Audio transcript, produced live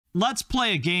let's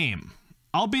play a game.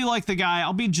 I'll be like the guy,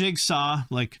 I'll be Jigsaw,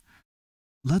 like,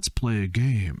 let's play a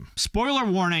game. Spoiler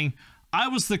warning, I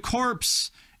was the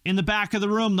corpse in the back of the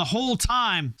room the whole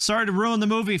time. Sorry to ruin the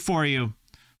movie for you,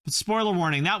 but spoiler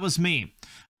warning, that was me.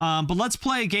 But let's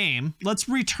play a game. Let's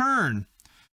return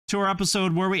to our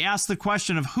episode where we ask the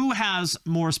question of who has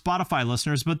more Spotify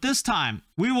listeners, but this time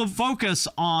we will focus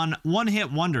on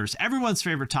one-hit wonders. Everyone's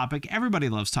favorite topic. Everybody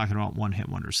loves talking about one-hit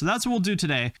wonders. So that's what we'll do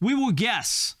today. We will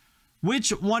guess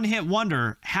which one-hit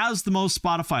wonder has the most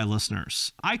Spotify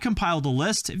listeners. I compiled a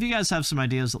list. If you guys have some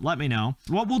ideas, let me know.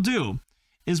 What we'll do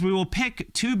is we will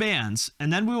pick two bands,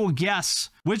 and then we will guess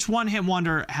which one-hit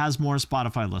wonder has more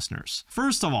Spotify listeners.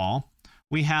 First of all,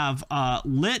 we have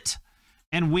Lit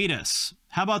and Wheatus.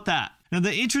 How about that? Now,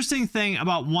 the interesting thing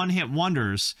about one-hit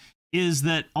wonders is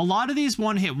that a lot of these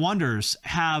one-hit wonders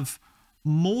have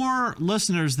more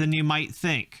listeners than you might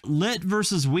think. Lit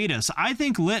versus Wheatus. I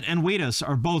think Lit and Wheatus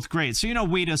are both great. So you know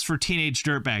Wheatus for Teenage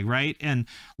Dirtbag, right? And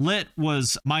Lit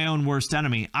was My Own Worst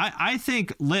Enemy. I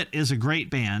think Lit is a great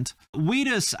band.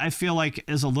 Wheatus, I feel like,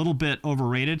 is a little bit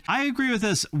overrated. I agree with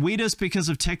this. Wheatus because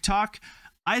of TikTok.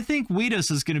 I think Wheatus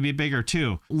is going to be bigger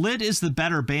too. Lit is the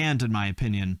better band in my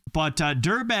opinion, but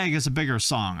Dirtbag is a bigger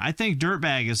song. I think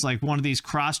Dirtbag is like one of these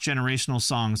cross-generational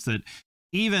songs that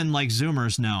even like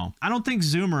Zoomers know. I don't think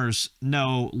Zoomers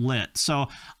know Lit. So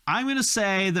I'm going to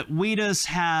say that Wheatus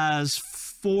has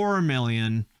 4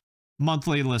 million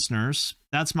monthly listeners.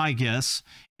 That's my guess.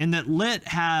 And that Lit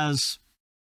has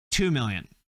 2 million.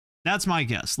 That's my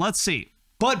guess. Let's see.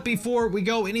 But before we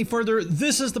go any further,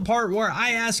 this is the part where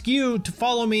I ask you to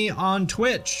follow me on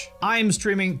Twitch. I'm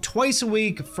streaming twice a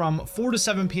week from 4 to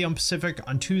 7 p.m. Pacific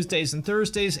on Tuesdays and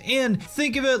Thursdays, and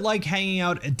think of it like hanging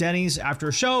out at Denny's after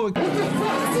a show.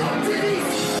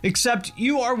 Except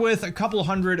you are with a couple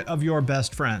hundred of your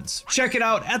best friends. Check it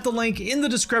out at the link in the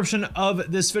description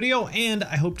of this video, and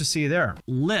I hope to see you there.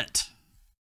 Lit.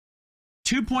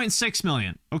 2.6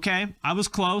 million. Okay, I was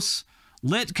close.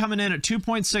 Lit coming in at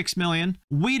 2.6 million.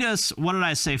 Wheatus, what did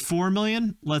I say? 4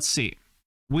 million? Let's see.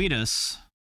 Wheatus,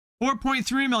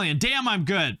 4.3 million. Damn, I'm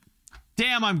good.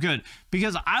 Damn, I'm good.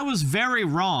 Because I was very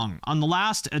wrong on the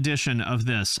last edition of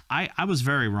this. I was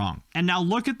very wrong. And now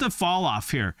look at the fall off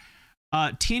here.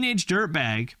 Teenage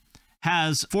Dirtbag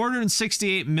has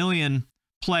 468 million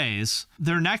plays.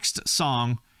 Their next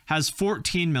song has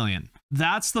 14 million.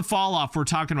 That's the fall off we're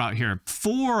talking about here.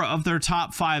 4 of their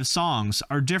top 5 songs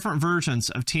are different versions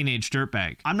of Teenage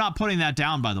Dirtbag. I'm not putting that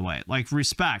down, by the way. Like,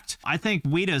 respect. I think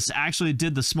Wheatus actually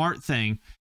did the smart thing,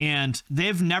 and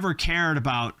they've never cared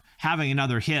about having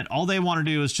another hit. All they want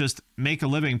to do is just make a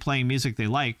living playing music they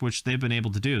like, which they've been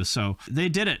able to do. So they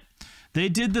did it. They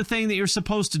did the thing that you're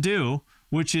supposed to do,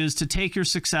 which is to take your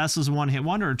success as a one-hit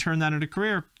wonder and turn that into a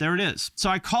career. There it is. So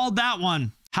I called that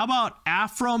one. How about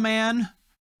Afro Man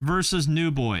versus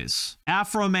New Boys?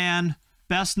 Afro Man,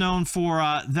 best known for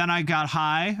Then I Got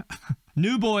High.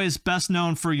 New Boys, best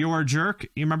known for You're a Jerk.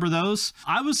 You remember those?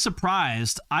 I was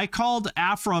surprised. I called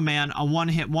Afro Man a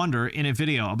one-hit wonder in a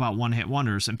video about one-hit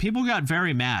wonders, and people got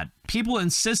very mad. People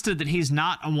insisted that he's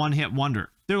not a one-hit wonder.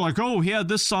 They're like, oh, he had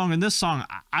this song and this song.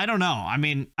 I don't know. I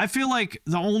mean, I feel like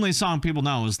the only song people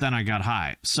know is Then I Got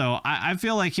High. So I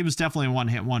feel like he was definitely a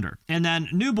one-hit wonder. And then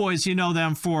New Boys, you know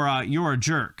them for You're a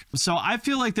Jerk. So I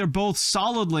feel like they're both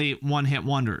solidly one-hit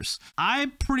wonders.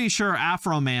 I'm pretty sure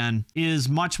Afro Man is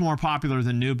much more popular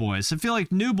than New Boys. I feel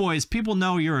like New Boys, people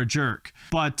know You're a Jerk.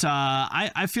 But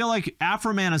I feel like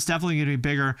Afro Man is definitely going to be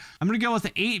bigger. I'm going to go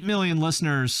with 8 million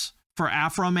listeners for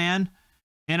Afro Man.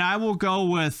 And I will go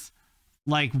with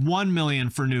like 1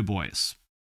 million for New Boys.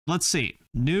 Let's see.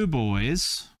 New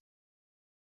Boys.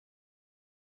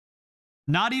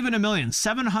 Not even a million.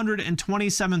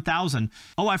 727,000.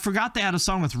 Oh, I forgot they had a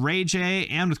song with Ray J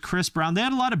and with Chris Brown. They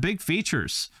had a lot of big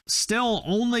features. Still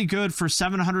only good for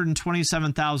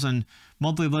 727,000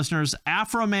 monthly listeners.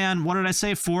 Afro Man, what did I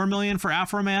say? 4 million for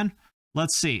Afro Man?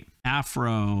 Let's see.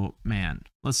 Afro Man.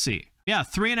 Let's see. Yeah,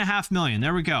 3.5 million.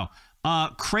 There we go.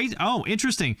 Crazy. Oh,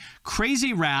 interesting.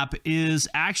 Crazy Rap is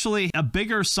actually a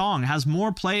bigger song, has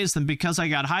more plays than Because I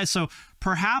Got High. So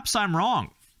perhaps I'm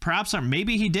wrong.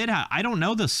 Maybe he did have. I don't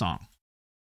know this song.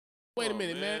 Wait a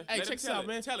minute, man. Hey, check this out,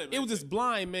 man. It was this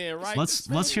blind man, right?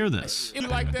 Let's hear this. It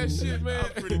like that shit, man.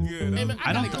 Pretty good. Hey, man,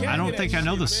 I don't think I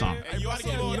know this song. I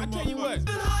tell you what.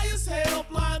 High as hell,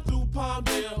 flying through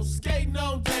Palmdale, skating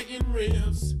on taking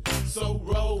rims. So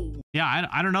roll. Yeah,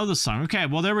 I don't know this song. Okay,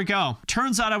 well, there we go.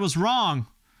 Turns out I was wrong.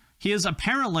 He is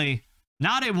apparently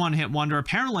not a one-hit wonder.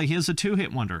 Apparently, he is a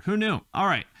two-hit wonder. Who knew? All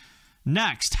right.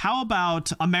 Next, how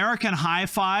about American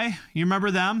Hi-Fi? You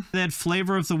remember them? They had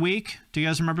Flavor of the Week. Do you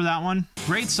guys remember that one?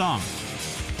 Great song.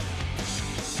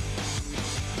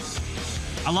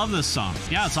 I love this song.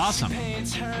 Yeah, it's awesome.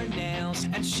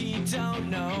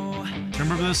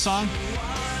 Remember this song?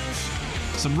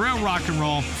 Some real rock and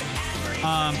roll.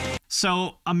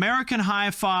 So American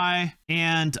Hi-Fi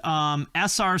and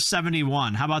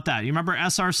SR-71. How about that? You remember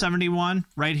SR-71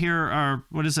 right here, or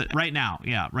what is it? Right Now.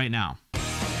 Yeah, Right Now.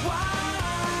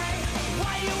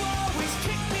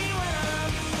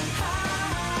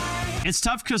 It's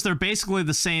tough because they're basically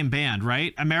the same band,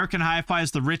 right? American Hi-Fi is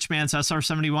the rich man's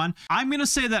SR-71. I'm going to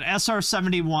say that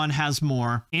SR-71 has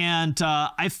more. And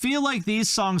I feel like these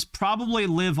songs probably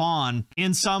live on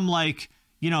in some, like,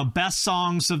 you know, best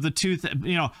songs of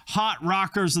the hot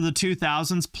rockers of the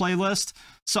 2000s playlist.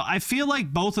 So I feel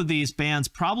like both of these bands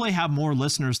probably have more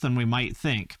listeners than we might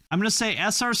think. I'm going to say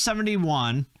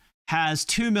SR-71 has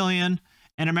 2 million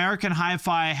and American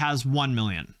Hi-Fi has 1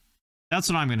 million. That's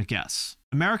what I'm going to guess.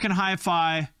 American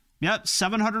Hi-Fi, yep,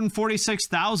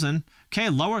 746,000. Okay,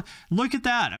 lower. Look at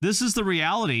that. This is the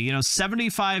reality. You know,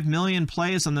 75 million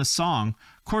plays on this song.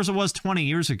 Of course, it was 20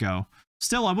 years ago.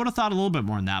 Still, I would have thought a little bit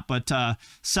more than that, but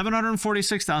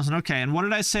 746,000. Okay, and what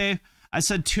did I say? I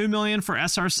said 2 million for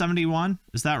SR-71.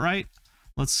 Is that right?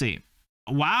 Let's see.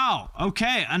 Wow.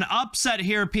 Okay, an upset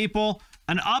here, people.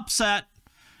 An upset.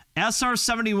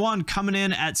 SR-71 coming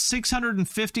in at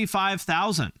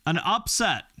 655,000. An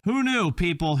upset. Who knew,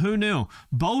 people? Who knew?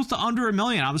 Both under a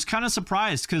million. I was kind of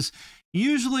surprised because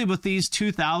usually with these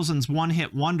 2000s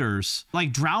one-hit wonders,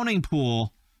 like Drowning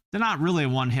Pool, they're not really a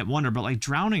one-hit wonder, but like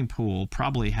Drowning Pool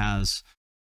probably has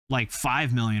like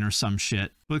 5 million or some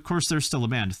shit. But of course, they're still a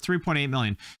band. 3.8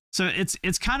 million. So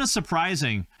it's kind of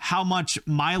surprising how much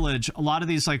mileage a lot of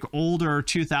these like older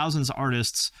 2000s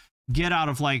artists get out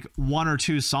of like one or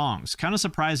two songs. Kind of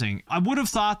surprising. I would have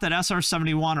thought that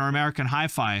SR-71 or American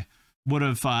Hi-Fi would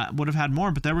have had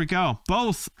more, but there we go.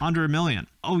 Both under a million.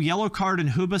 Oh, Yellow Card and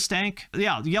Hoobastank.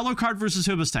 Yeah, Yellow Card versus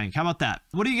Hoobastank. How about that?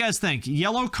 What do you guys think?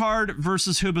 Yellow Card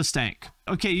versus Hoobastank.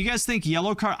 Okay, you guys think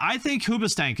Yellow Card? I think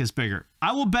Hoobastank is bigger.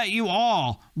 I will bet you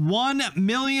all $1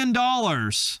 million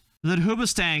that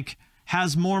Hoobastank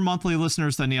has more monthly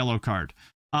listeners than Yellow Card.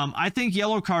 I think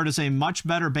Yellow Card is a much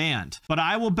better band, but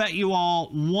I will bet you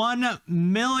all $1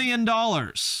 million.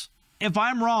 If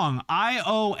I'm wrong, I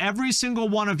owe every single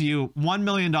one of you $1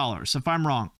 million if I'm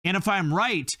wrong. And if I'm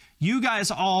right, you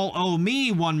guys all owe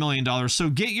me $1 million. So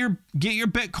get your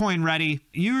Bitcoin ready.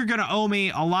 You're going to owe me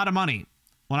a lot of money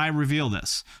when I reveal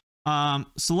this.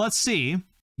 So let's see.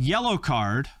 Yellow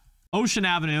Card, Ocean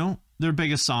Avenue, their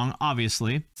biggest song,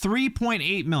 obviously.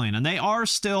 3.8 million, and they are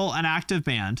still an active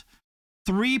band.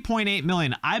 3.8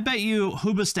 million. I bet you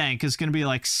Hoobastank is going to be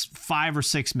like 5 or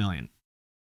 6 million.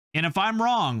 And if I'm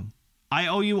wrong, I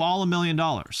owe you all $1 million.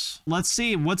 Let's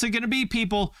see. What's it going to be,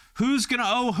 people? Who's going to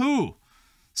owe who?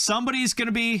 Somebody's going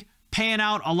to be paying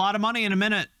out a lot of money in a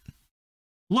minute.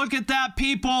 Look at that,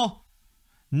 people.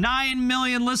 9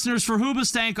 million listeners for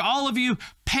Hoobastank. All of you,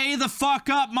 pay the fuck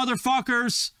up,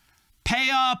 motherfuckers. Pay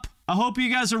up. I hope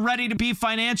you guys are ready to be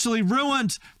financially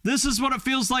ruined. This is what it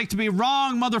feels like to be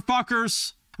wrong,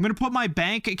 motherfuckers. I'm going to put my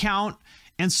bank account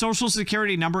and social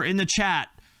security number in the chat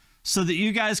so that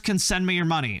you guys can send me your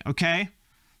money, okay?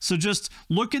 So just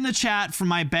look in the chat for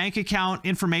my bank account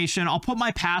information. I'll put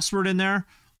my password in there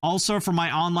also for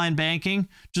my online banking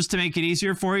just to make it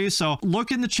easier for you. So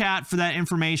look in the chat for that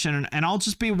information and I'll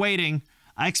just be waiting.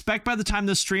 I expect by the time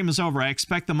this stream is over, I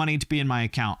expect the money to be in my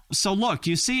account. So look,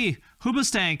 you see,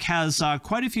 Hoobastank has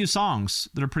quite a few songs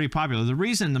that are pretty popular. The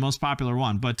Reason, the most popular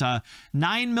one, but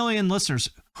 9 million listeners.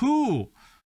 Who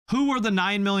are the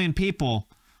 9 million people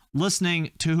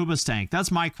listening to Hoobastank?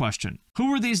 That's my question.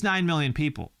 Who are these 9 million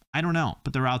people? I don't know,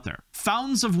 but they're out there.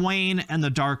 Fountains of Wayne and the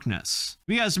Darkness.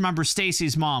 You guys remember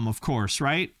Stacy's Mom, of course,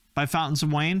 right? By Fountains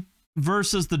of Wayne.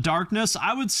 Versus the Darkness,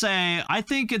 I would say, I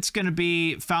think it's going to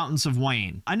be Fountains of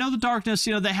Wayne. I know the Darkness,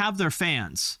 you know, they have their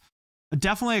fans.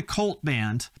 Definitely a cult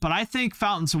band, but I think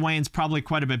Fountains of Wayne's probably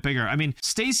quite a bit bigger. I mean,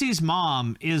 Stacy's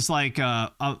Mom is like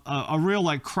a real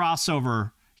like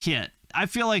crossover hit. I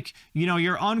feel like, you know,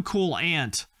 your uncool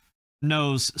aunt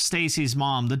knows Stacy's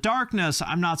Mom. The Darkness,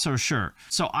 I'm not so sure.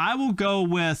 So I will go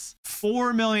with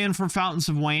 4 million for Fountains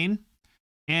of Wayne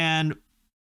and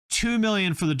 2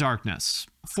 million for the Darkness.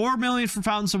 4 million for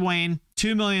Fountains of Wayne,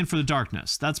 2 million for the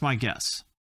Darkness. That's my guess.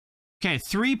 Okay,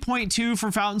 3.2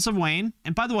 for Fountains of Wayne.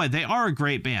 And by the way, they are a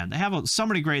great band. They have so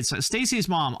many great songs. Stacy's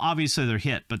Mom, obviously their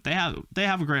hit, but they have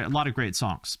a lot of great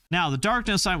songs. Now, the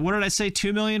Darkness, what did I say?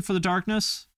 2 million for the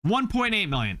Darkness? 1.8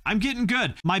 million. I'm getting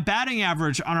good. My batting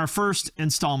average on our first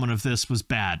installment of this was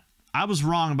bad. I was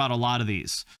wrong about a lot of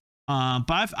these.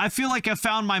 But I feel like I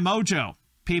found my mojo.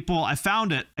 People, I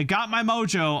found it. I got my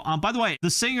mojo. By the way, the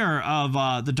singer of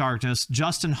The Darkness,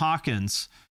 Justin Hawkins,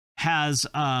 has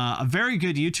a very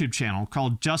good YouTube channel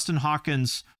called Justin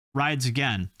Hawkins Rides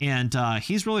Again. And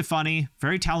he's really funny,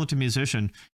 very talented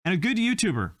musician, and a good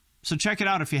YouTuber. So check it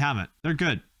out if you haven't. They're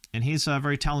good. And he's a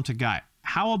very talented guy.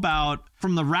 How about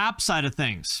from the rap side of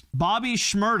things? Bobby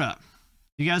Shmurda.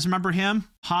 You guys remember him?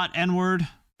 Hot N-word.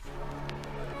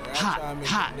 Hot.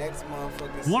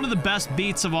 One of the best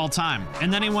beats of all time.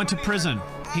 And then he went to prison.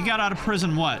 He got out of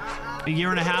prison, what? A year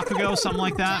and a half ago? Something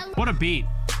like that? What a beat.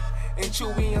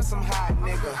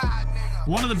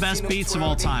 One of the best beats of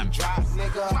all time.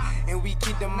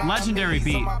 Legendary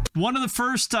beat. One of the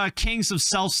first kings of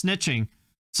self-snitching.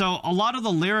 So a lot of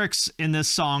the lyrics in this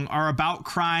song are about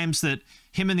crimes that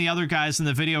him and the other guys in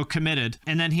the video committed.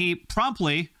 And then he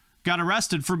promptly got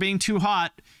arrested for being too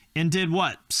hot and did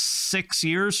what, 6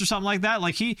 years or something like that?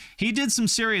 Like he did some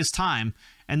serious time,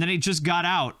 and then he just got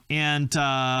out and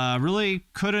really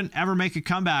couldn't ever make a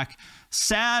comeback.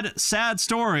 Sad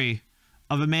story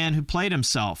of a man who played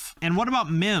himself. And what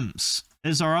about Mims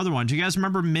is our other one. Do you guys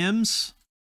remember Mims?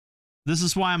 This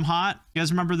Is Why I'm Hot. You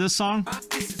guys remember this song?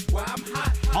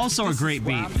 Also a great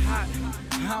beat.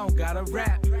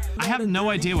 I have no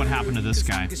idea what happened to this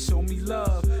guy.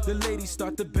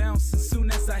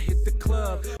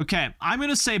 Okay, I'm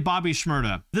gonna say Bobby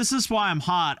Shmurda. This Is Why I'm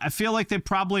Hot. I feel like they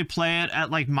probably play it at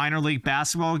like minor league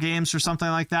basketball games or something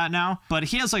like that now, but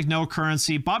he has like no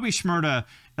currency. Bobby Shmurda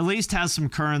at least has some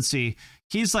currency.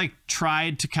 He's like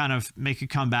tried to kind of make a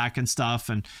comeback and stuff,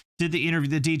 and did the interview,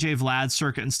 the DJ Vlad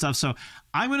circuit and stuff. So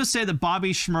I'm going to say that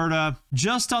Bobby Shmurda,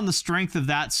 just on the strength of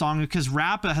that song, because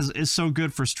rap is so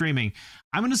good for streaming,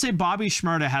 I'm going to say Bobby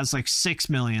Shmurda has like 6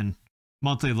 million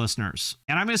monthly listeners.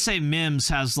 And I'm going to say Mims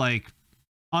has like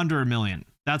under 1 million.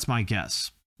 That's my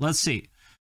guess. Let's see.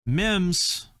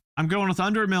 Mims, I'm going with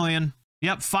under 1 million.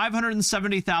 Yep,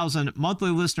 570,000 monthly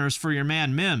listeners for your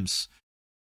man Mims.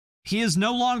 He is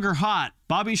no longer hot.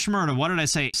 Bobby Shmurda, what did I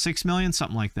say? 6 million?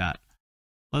 Something like that.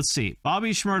 Let's see.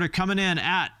 Bobby Shmurda coming in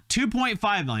at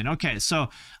 2.5 million. Okay, so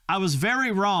I was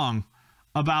very wrong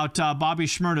about Bobby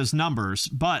Shmurda's numbers,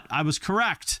 but I was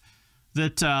correct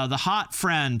that the hot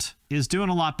friend is doing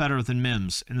a lot better than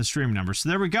Mims in the streaming numbers. So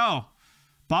there we go.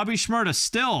 Bobby Shmurda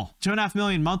still 2.5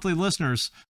 million monthly listeners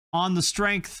on the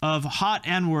strength of hot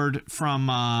N-word from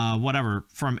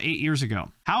from 8 years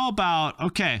ago. How about,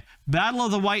 okay, Battle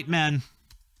of the White Men.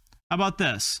 How about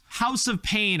this? House of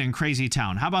Pain in Crazy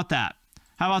Town. How about that?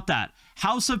 How about that?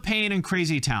 House of Pain in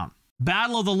Crazy Town.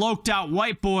 Battle of the Loked Out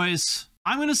White Boys.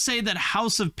 I'm going to say that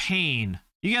House of Pain.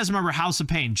 You guys remember House of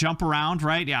Pain? Jump Around,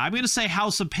 right? Yeah, I'm going to say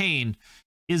House of Pain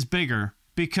is bigger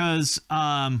because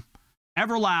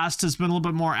Everlast has been a little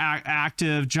bit more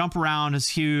active. Jump Around is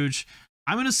huge.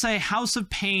 I'm going to say House of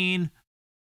Pain,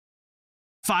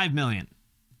 5 million.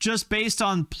 Just based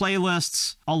on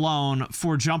playlists alone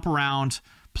for Jump Around.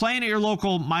 Playing at your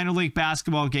local minor league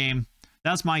basketball game.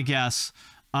 That's my guess.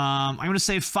 I'm going to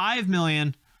say 5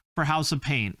 million for House of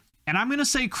Pain. And I'm going to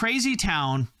say Crazy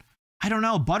Town. I don't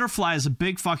know. Butterfly is a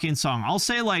big fucking song. I'll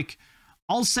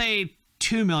say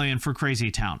 2 million for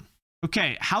Crazy Town.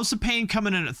 Okay, House of Pain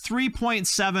coming in at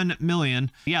 3.7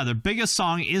 million. Yeah, their biggest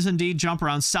song is indeed Jump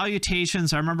Around.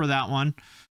 Salutations, I remember that one.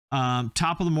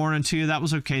 Top of the Morning too, that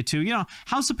was okay too. You know,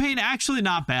 House of Pain actually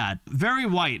not bad. Very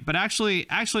white, but actually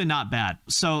not bad.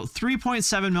 So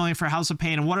 3.7 million for House of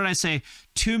Pain. And what did I say?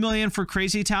 2 million for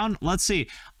Crazy Town? Let's see.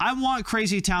 I want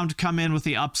Crazy Town to come in with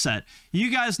the upset.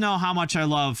 You guys know how much I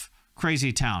love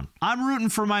Crazy Town. I'm rooting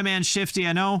for my man Shifty.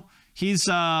 I know he's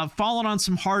fallen on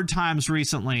some hard times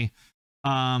recently.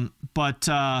 But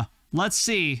let's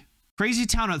see. Crazy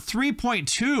Town at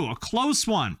 3.2, a close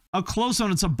one. A close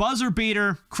one. It's a buzzer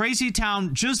beater. Crazy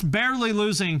Town just barely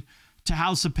losing to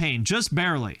House of Pain. Just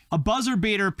barely. A buzzer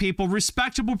beater, people.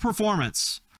 Respectable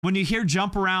performance. When you hear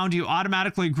Jump Around, you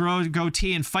automatically grow a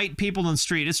goatee and fight people in the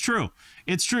street. It's true.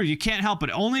 It's true. You can't help it.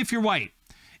 Only if you're white.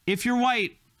 If you're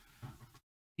white,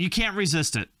 you can't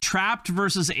resist it. Trapt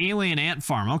versus Alien Ant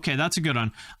Farm. Okay, that's a good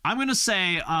one. I'm going to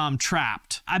say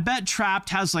Trapt. I bet Trapt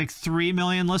has like 3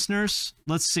 million listeners.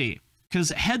 Let's see.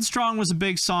 Because Headstrong was a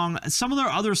big song. Some of their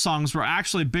other songs were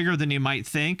actually bigger than you might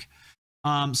think.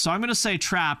 So I'm going to say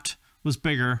Trapt was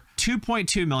bigger.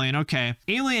 2.2 million. Okay.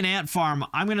 Alien Ant Farm.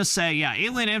 I'm going to say, yeah,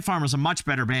 Alien Ant Farm was a much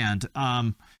better band.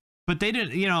 But they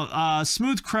didn't, you know,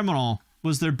 Smooth Criminal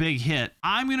was their big hit.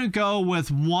 I'm going to go with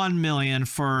 1 million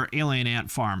for Alien Ant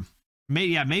Farm.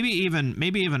 Maybe, yeah, maybe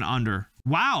even under.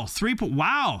 Wow.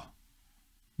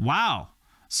 Wow.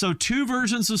 So 2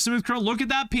 versions of Smooth Criminal. Look at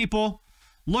that, people.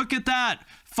 Look at that.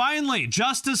 Finally,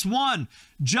 justice won.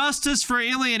 Justice for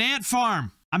Alien Ant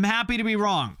Farm. I'm happy to be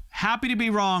wrong. Happy to be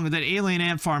wrong that Alien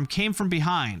Ant Farm came from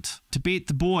behind to beat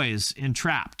the boys in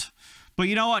Trapt. But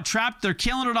you know what? Trapt, they're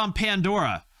killing it on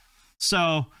Pandora.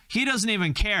 So he doesn't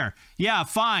even care. Yeah,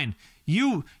 fine.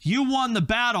 You won the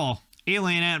battle,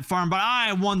 Alien Ant Farm, but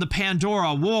I won the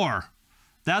Pandora War.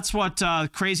 That's what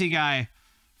crazy guy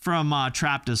from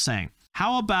Trapt is saying.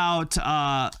 How about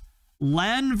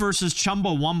Len versus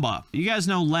Chumbawamba? You guys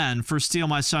know Len for Steal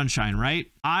My Sunshine,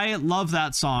 right? I love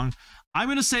that song. I'm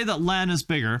going to say that Len is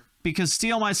bigger because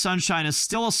Steal My Sunshine is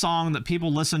still a song that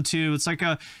people listen to. It's like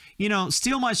a, you know,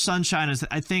 Steal My Sunshine is,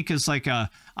 I think, is like a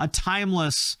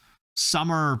timeless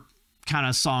summer kind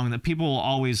of song that people will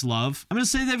always love. I'm going to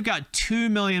say they've got 2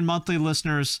 million monthly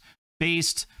listeners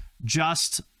based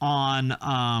just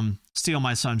on Steal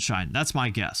My Sunshine. That's my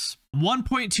guess.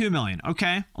 1.2 million.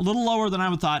 Okay. A little lower than I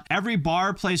would thought. Every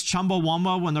bar plays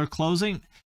Chumbawamba when they're closing.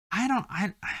 I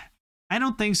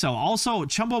don't think so. Also,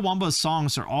 Chumbawamba's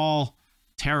songs are all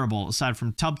terrible aside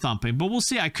from Tub Thumping, but we'll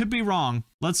see. I could be wrong.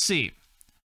 Let's see.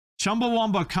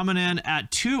 Chumbawamba coming in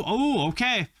at 2. Oh,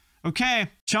 okay. Okay.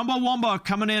 Chumbawamba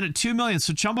coming in at 2 million.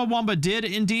 So Chumbawamba did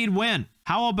indeed win.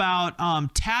 How about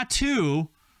Tattoo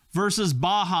versus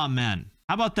Baha Men?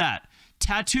 How about that?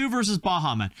 Tattoo versus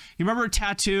Baha Men. You remember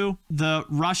Tattoo, the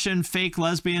Russian fake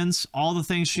lesbians, all the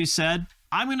things she said?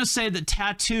 I'm going to say that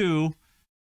Tattoo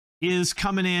is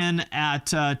coming in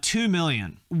at 2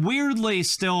 million. Weirdly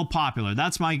still popular.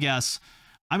 That's my guess.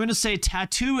 I'm going to say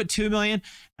Tattoo at 2 million.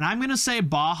 And I'm going to say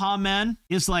Baha Men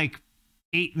is like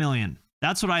 8 million.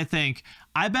 That's what I think.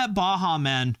 I bet Baha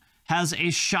Men has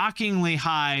a shockingly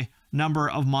high number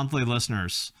of monthly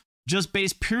listeners. Just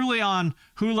based purely on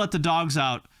Who Let the Dogs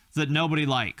Out that nobody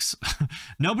likes.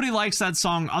 Nobody likes that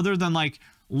song other than like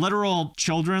literal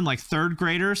children, like third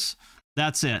graders.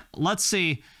 That's it. Let's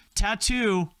see.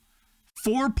 Tattoo,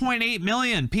 4.8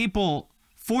 million people.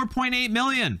 4.8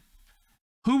 million.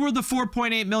 Who were the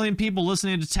 4.8 million people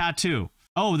listening to Tattoo?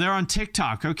 Oh, they're on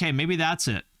TikTok. Okay, maybe that's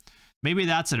it. Maybe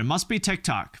that's it. It must be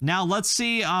TikTok. Now let's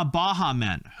see Baha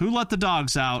Men. Who Let the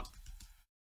Dogs Out?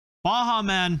 Baha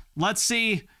Men. Let's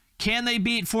see. Can they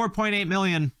beat 4.8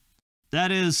 million?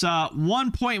 That is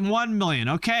 1.1 million.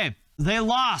 Okay. They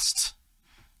lost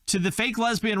to the fake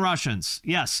lesbian Russians.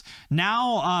 Yes.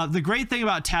 Now, the great thing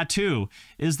about Tattoo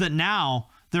is that now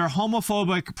they're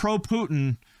homophobic,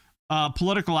 pro-Putin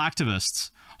political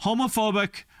activists.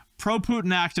 Homophobic,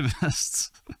 pro-Putin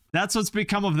activists. That's what's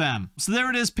become of them. So there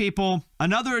it is, people.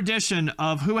 Another edition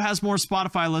of Who Has More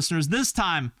Spotify Listeners. This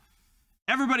time,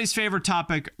 everybody's favorite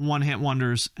topic, one-hit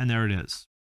wonders. And there it is.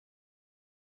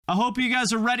 I hope you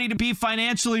guys are ready to be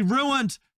financially ruined.